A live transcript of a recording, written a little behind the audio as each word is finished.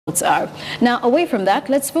are. Now, away from that,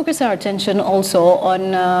 let's focus our attention also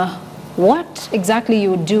on what exactly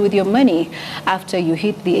you would do with your money after you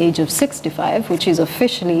hit the age of 65, which is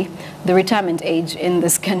officially the retirement age in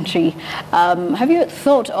this country. Have you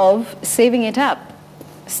thought of saving it up,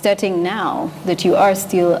 starting now that you are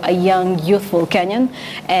still a young, youthful Kenyan,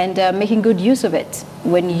 and making good use of it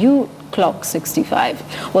when you clock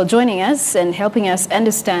 65? Well, joining us and helping us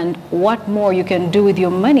understand what more you can do with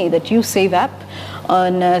your money that you save up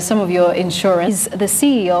on some of your insurance is the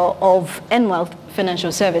CEO of Wealth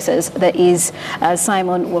Financial Services, that is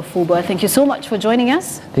Simon Wafubwa. Thank you so much for joining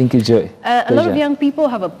us. Thank you, Joy. A lot of young people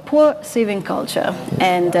have a poor saving culture,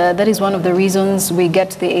 and that is one of the reasons we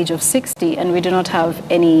get to the age of 60 and we do not have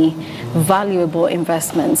any valuable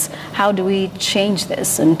investments. How do we change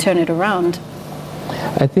this and turn it around?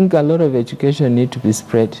 I think a lot of education needs to be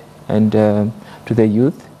spread and to the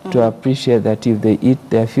youth to appreciate that if they eat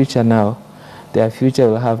their future now, their future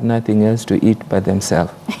will have nothing else to eat but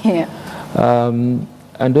themselves. Yeah.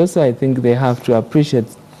 And also I think they have to appreciate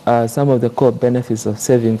some of the core benefits of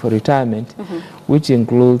saving for retirement, which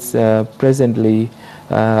includes presently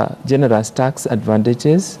generous tax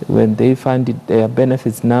advantages. When they find their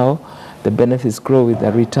benefits now, the benefits grow with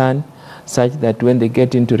the return, such that when they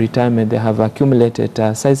get into retirement, they have accumulated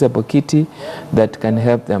a sizable kitty that can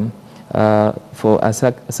help them for a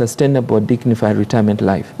sustainable, dignified retirement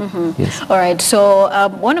life. Yes. All right, so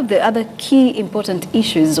one of the other key important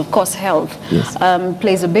issues, of course, health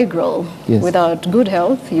plays a big role. Yes. Without good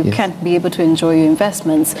health, you can't be able to enjoy your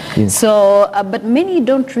investments. Yes. So, but many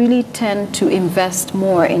don't really tend to invest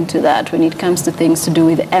more into that when it comes to things to do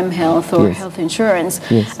with health or health insurance,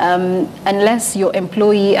 unless your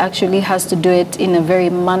employee actually has to do it in a very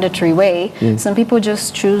mandatory way. Some people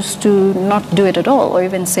just choose to not do it at all, or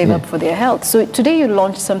even save up for their health. So today you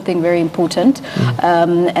launched something very important,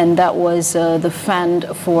 and that was the Fund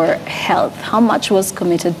for Health. How much was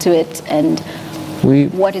committed to it, and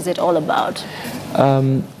what is it all about?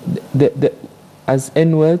 As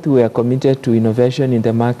Wealth, we are committed to innovation in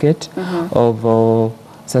the market of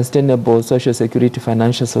sustainable social security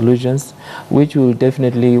financial solutions, which will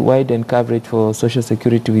definitely widen coverage for social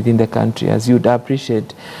security within the country. As you'd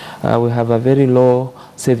appreciate, we have a very low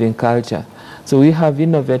saving culture. So we have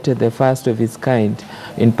innovated the first of its kind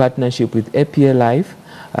in partnership with APA Life.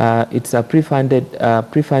 It's a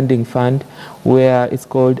pre-funding fund where it's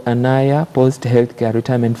called ANAYA, Post-Healthcare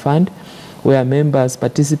Retirement Fund, where members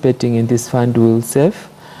participating in this fund will save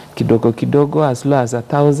kidogo kidogo as low as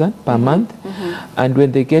 1,000 per month. And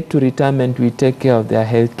when they get to retirement, we take care of their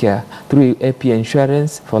health care through APA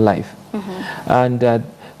Insurance for Life. And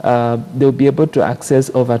they'll be able to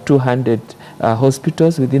access over 200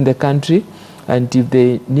 hospitals within the country. And if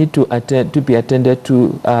they need to be attended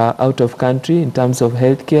to out of country in terms of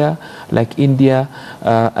healthcare, like India,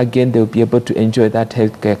 again, they'll be able to enjoy that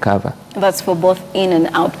healthcare cover. That's for both in and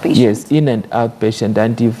outpatient? Yes, in and outpatient.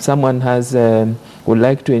 And if someone has would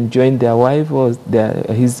like to join their wife or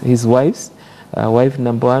his wife's, wife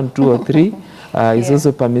number 1, 2, or 3, it's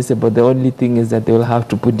also permissible. The only thing is that they will have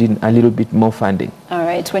to put in a little bit more funding. All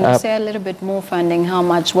right. When you say a little bit more funding, how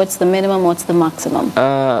much? What's the minimum? What's the maximum?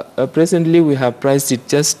 Presently, we have priced it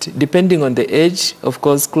just depending on the age. Of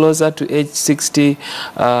course, closer to age 60,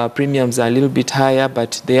 premiums are a little bit higher.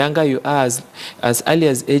 But the younger you are, as early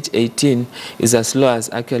as age 18, is as low as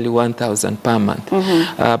actually 1,000 per month.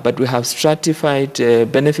 But we have stratified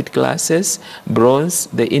benefit classes. Bronze,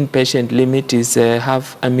 the inpatient limit is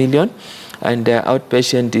 $500,000. And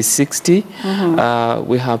outpatient is 60.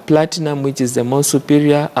 We have platinum, which is the most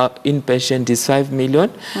superior. Inpatient is 5 million,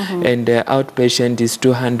 and outpatient is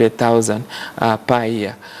 200,000 per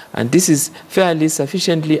year. And this is fairly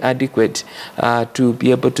sufficiently adequate to be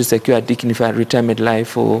able to secure a dignified retirement life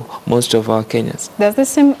for most of our Kenyans. Does this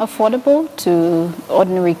seem affordable to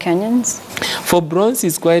ordinary Kenyans? For bronze,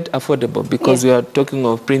 it's quite affordable because we are talking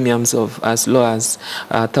of premiums of as low as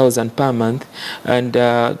 1,000 per month. And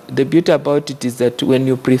the beauty about it is that when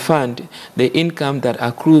you pre-fund, the income that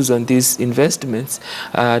accrues on these investments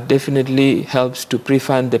definitely helps to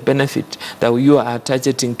pre-fund the benefit that you are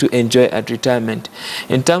targeting to enjoy at retirement.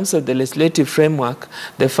 In terms of the legislative framework,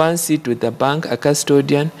 the funds sit with the bank, a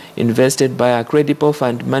custodian, invested by a credible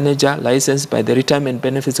fund manager licensed by the Retirement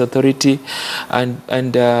Benefits Authority,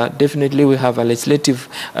 and definitely we have a legislative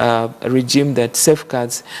regime that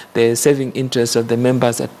safeguards the saving interests of the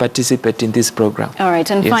members that participate in this program. All right,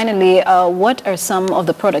 and finally, what are some of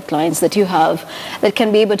the product lines that you have that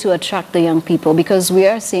can be able to attract the young people? Because we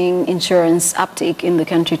are seeing insurance uptake in the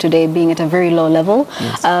country today being at a very low level,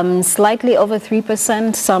 slightly over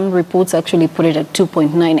 3%. Some reports actually put it at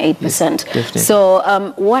 2.98%. Yes,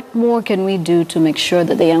 so what more can we do to make sure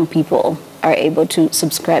that the young people are able to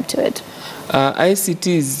subscribe to it? ICT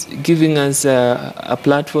is giving us a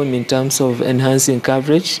platform in terms of enhancing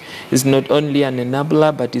coverage. It's not only an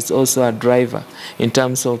enabler, but it's also a driver in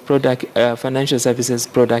terms of product, financial services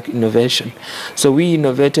product innovation. So we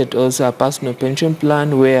innovated also a personal pension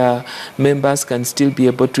plan where members can still be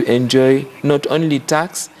able to enjoy not only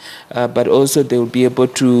tax, but also they will be able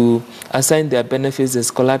to assign their benefits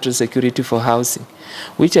as collateral security for housing,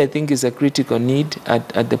 which I think is a critical need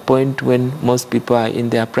at the point when most people are in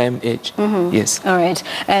their prime age. Yes. All right.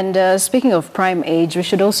 And speaking of prime age, we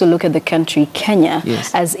should also look at the country, Kenya,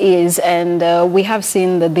 as is. And we have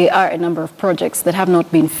seen that there are a number of projects that have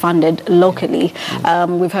not been funded locally.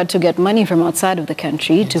 We've had to get money from outside of the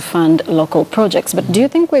country to fund local projects. But do you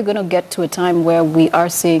think we're going to get to a time where we are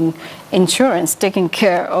seeing insurance taking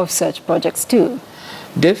care of such projects too?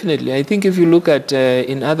 Definitely. I think if you look at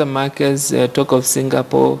in other markets, talk of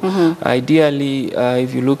Singapore, ideally,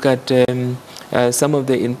 if you look at some of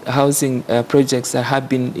the housing projects that have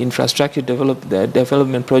been infrastructure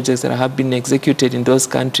development projects that have been executed in those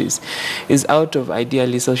countries is out of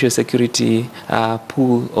ideally social security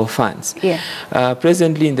pool of funds.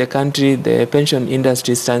 Presently in the country, the pension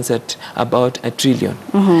industry stands at about $1 trillion.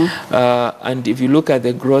 And if you look at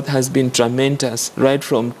the growth has been tremendous right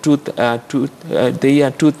from the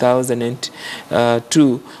year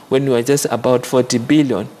 2002 when we were just about 40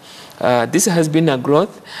 billion. This has been a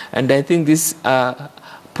growth, and I think this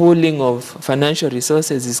pooling of financial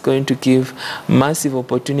resources is going to give massive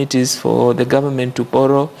opportunities for the government to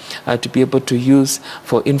borrow, to be able to use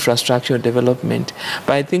for infrastructure development.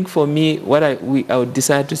 But I think for me, what I would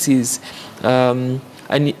desire to see is a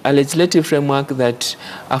legislative framework that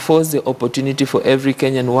affords the opportunity for every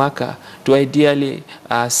Kenyan worker to ideally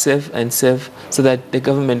save and save so that the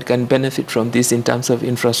government can benefit from this in terms of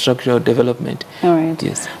infrastructural development. All right.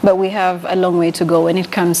 Yes. But we have a long way to go when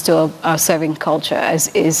it comes to our saving culture, as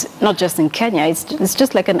is not just in Kenya, it's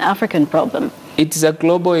just like an African problem. It's a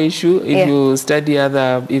global issue. If you study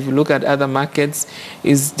if you look at other markets,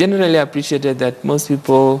 it's generally appreciated that most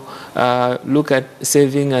people look at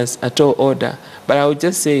saving as a tall order. But I would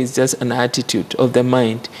just say it's just an attitude of the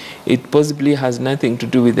mind. It possibly has nothing to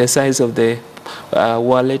do with the size of the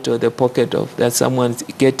wallet or the pocket that someone's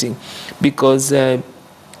getting, because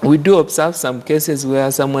we do observe some cases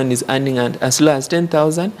where someone is earning as low as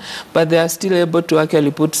 10,000, but they are still able to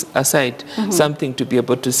actually put aside something to be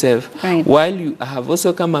able to save. While you have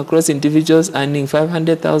also come across individuals earning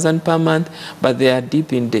 500,000 per month, but they are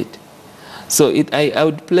deep in debt. So I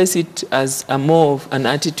would place it as more of an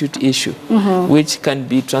attitude issue, which can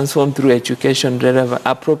be transformed through education,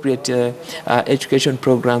 appropriate education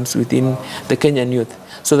programs within the Kenyan youth,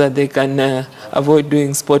 so that they can avoid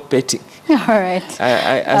doing sport betting. All right.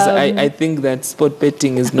 I think that sport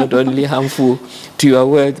betting is not only harmful to your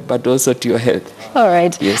wealth, but also to your health. All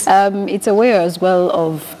right. Yes. It's a way as well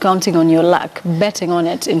of counting on your luck, betting on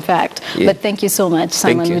it, in fact. But thank you so much,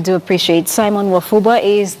 Simon. We do appreciate. Simon Wafubwa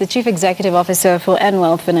is the Chief Executive Officer for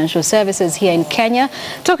Wealth Financial Services here in Kenya,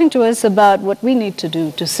 talking to us about what we need to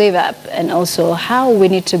do to save up and also how we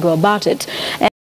need to go about it.